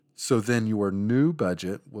So then your new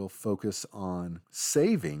budget will focus on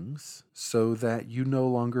savings so that you no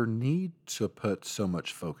longer need to put so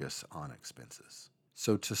much focus on expenses.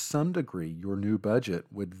 So to some degree, your new budget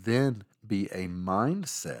would then be a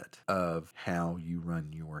mindset of how you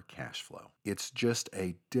run your cash flow. It's just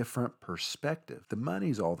a different perspective. The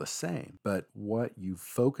money's all the same, but what you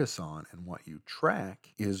focus on and what you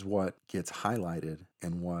track is what gets highlighted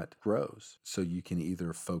and what grows. So you can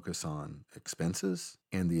either focus on expenses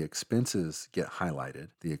and the expenses get highlighted,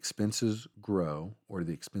 the expenses grow, or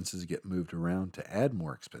the expenses get moved around to add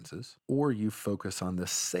more expenses, or you focus on the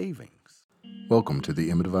savings. Welcome to the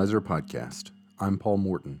MAdvisor podcast. I'm Paul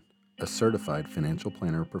Morton, a certified financial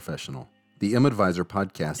planner professional. The MAdvisor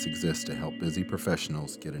podcast exists to help busy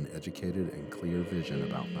professionals get an educated and clear vision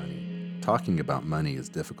about money. Talking about money is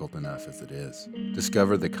difficult enough as it is.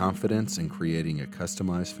 Discover the confidence in creating a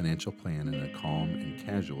customized financial plan in a calm and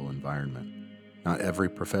casual environment. Not every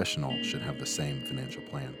professional should have the same financial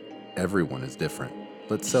plan. Everyone is different.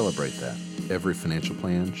 Let's celebrate that. Every financial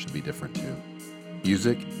plan should be different too.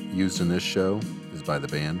 Music used in this show is by the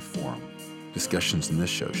band Forum. Discussions in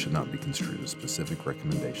this show should not be construed as specific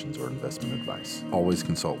recommendations or investment advice. Always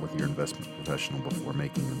consult with your investment professional before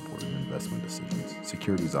making important investment decisions.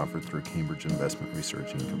 Securities offered through Cambridge Investment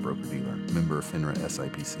Research Inc., a broker-dealer. Member of FINRA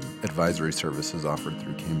SIPC. Advisory services offered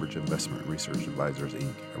through Cambridge Investment Research Advisors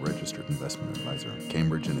Inc., a registered investment advisor.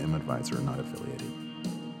 Cambridge and MAdvisor are not affiliated.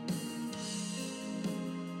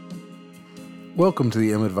 Welcome to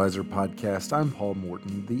the MAdvisor podcast. I'm Paul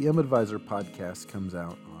Morton. The MAdvisor podcast comes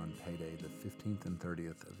out on payday the 15th and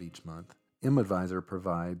 30th of each month. MAdvisor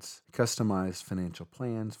provides customized financial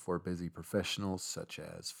plans for busy professionals such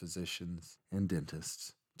as physicians and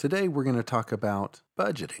dentists. Today we're going to talk about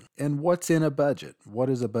budgeting and what's in a budget. What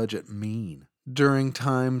does a budget mean? During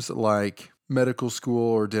times like medical school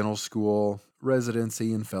or dental school,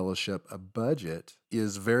 residency and fellowship, a budget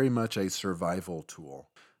is very much a survival tool.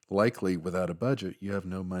 Likely, without a budget, you have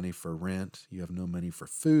no money for rent, you have no money for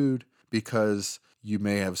food, because you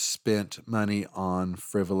may have spent money on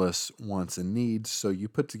frivolous wants and needs, so you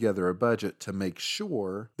put together a budget to make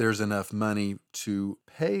sure there's enough money to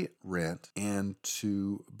pay rent and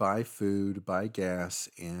to buy food, buy gas,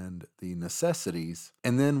 and the necessities,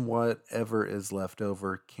 and then whatever is left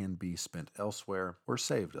over can be spent elsewhere or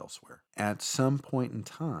saved elsewhere. At some point in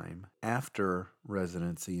time, after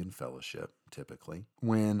residency and fellowship, typically,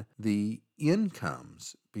 when the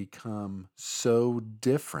incomes become so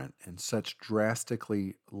different and such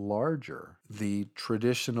drastically larger, the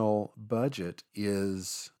traditional budget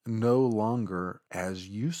is no longer as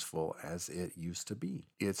useful as it used to be.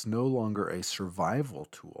 It's no longer a survival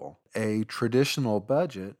tool. A traditional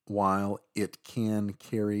budget, while it can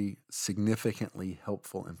carry significantly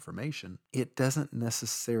helpful information, it doesn't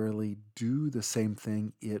necessarily do the same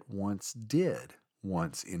thing it once did.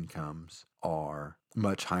 Once incomes are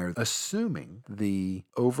much higher, assuming the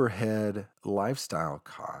overhead lifestyle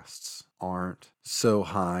costs aren't so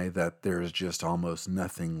high that there's just almost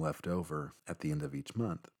nothing left over at the end of each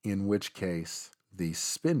month, in which case the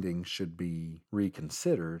spending should be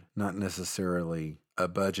reconsidered, not necessarily a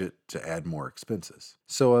budget to add more expenses.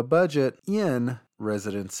 So a budget in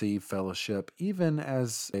residency, fellowship, even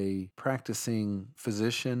as a practicing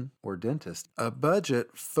physician or dentist, a budget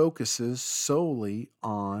focuses solely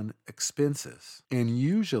on expenses. And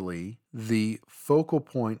usually the focal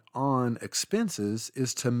point on expenses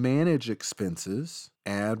is to manage expenses,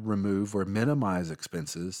 add, remove, or minimize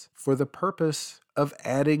expenses for the purpose of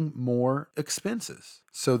adding more expenses.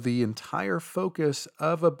 So the entire focus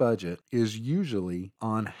of a budget is usually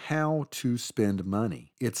on how to spend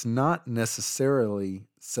money. It's not necessarily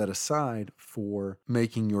set aside for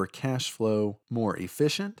making your cash flow more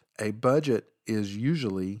efficient. A budget is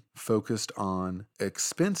usually focused on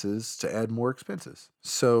expenses to add more expenses.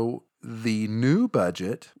 So the new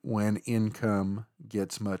budget, when income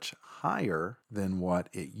gets much higher than what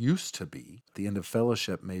it used to be, at the end of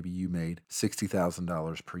fellowship, maybe you made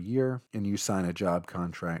 $60,000 per year and you sign a job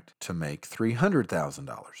contract to make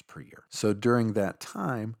 $300,000 per year. So during that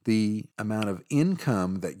time, the amount of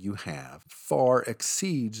income that you have far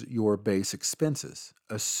exceeds your base expenses,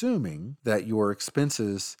 assuming that your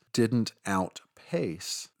expenses didn't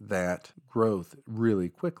outpace that growth really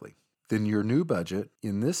quickly. Then your new budget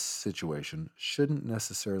in this situation shouldn't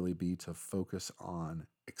necessarily be to focus on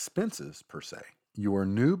expenses per se. Your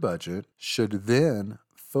new budget should then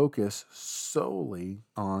focus solely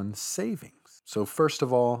on savings. So first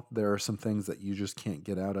of all, there are some things that you just can't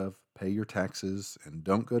get out of. Pay your taxes and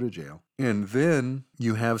don't go to jail. And then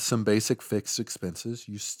you have some basic fixed expenses.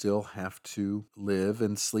 You still have to live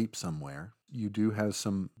and sleep somewhere. you do have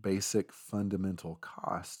some basic fundamental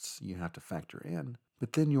costs you have to factor in.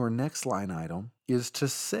 But then your next line item is to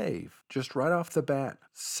save. Just right off the bat,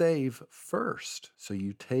 save first. So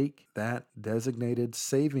you take that designated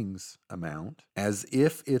savings amount as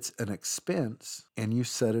if it's an expense and you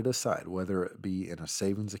set it aside, whether it be in a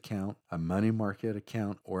savings account, a money market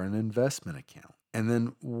account, or an investment account. And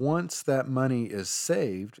then once that money is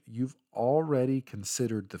saved, you've already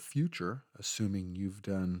considered the future, assuming you've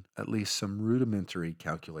done at least some rudimentary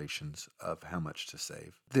calculations of how much to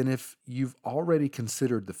save. Then if you've already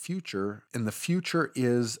considered the future and the future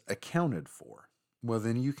is accounted for, well,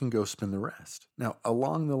 then you can go spend the rest. Now,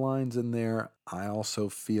 along the lines in there, I also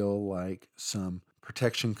feel like some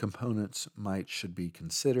protection components should be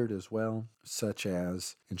considered as well, such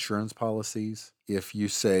as insurance policies. If you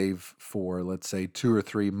save for, let's say, 2 or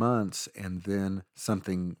 3 months and then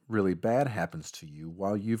something really bad happens to you,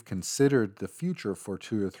 while you've considered the future for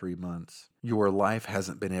 2 or 3 months, your life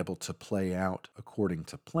hasn't been able to play out according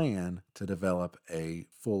to plan to develop a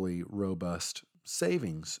fully robust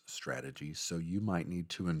savings strategy. So you might need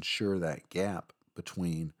to ensure that gap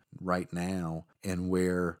between right now and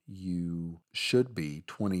where you should be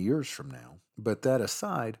 20 years from now. But that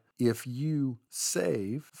aside, if you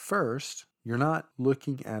save first, you're not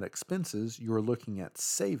looking at expenses, you're looking at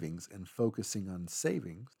savings and focusing on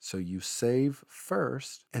savings. So you save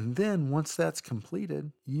first, and then once that's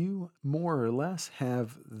completed, you more or less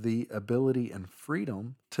have the ability and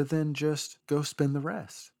freedom to then just go spend the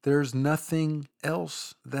rest. There's nothing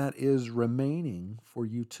else that is remaining for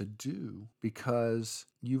you to do because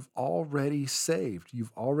you've already saved.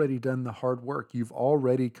 You've already done the hard work. You've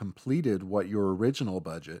already completed what your original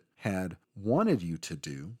budget had wanted you to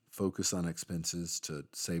do, focus on expenses to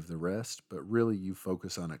save the rest, but really you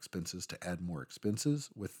focus on expenses to add more expenses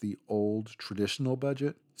with the old traditional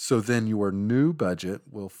budget. So then your new budget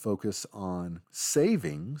will focus on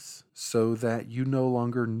savings so that you no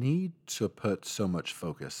longer need to put so much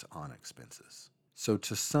focus on expenses. So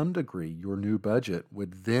to some degree, your new budget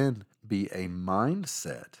would then be a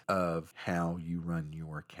mindset of how you run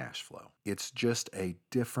your cash flow. It's just a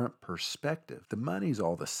different perspective. The money's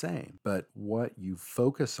all the same, but what you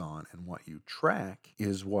focus on and what you track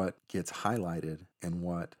is what gets highlighted and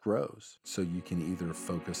what grows. So you can either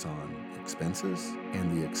focus on expenses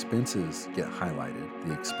and the expenses get highlighted,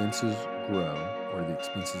 the expenses grow, or the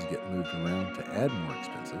expenses get moved around to add more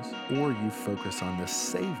expenses, or you focus on the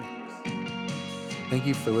savings. Thank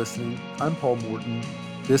you for listening. I'm Paul Morton.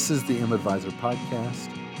 This is the M-Advisor podcast.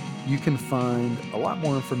 You can find a lot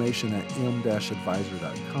more information at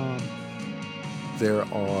m-advisor.com. There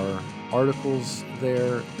are articles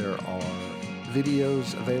there. There are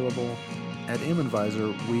videos available. At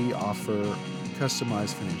M-Advisor, we offer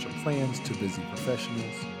customized financial plans to busy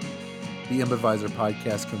professionals. The M-Advisor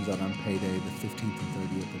podcast comes out on payday, the 15th and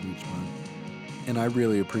 30th of each month. And I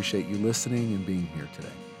really appreciate you listening and being here today.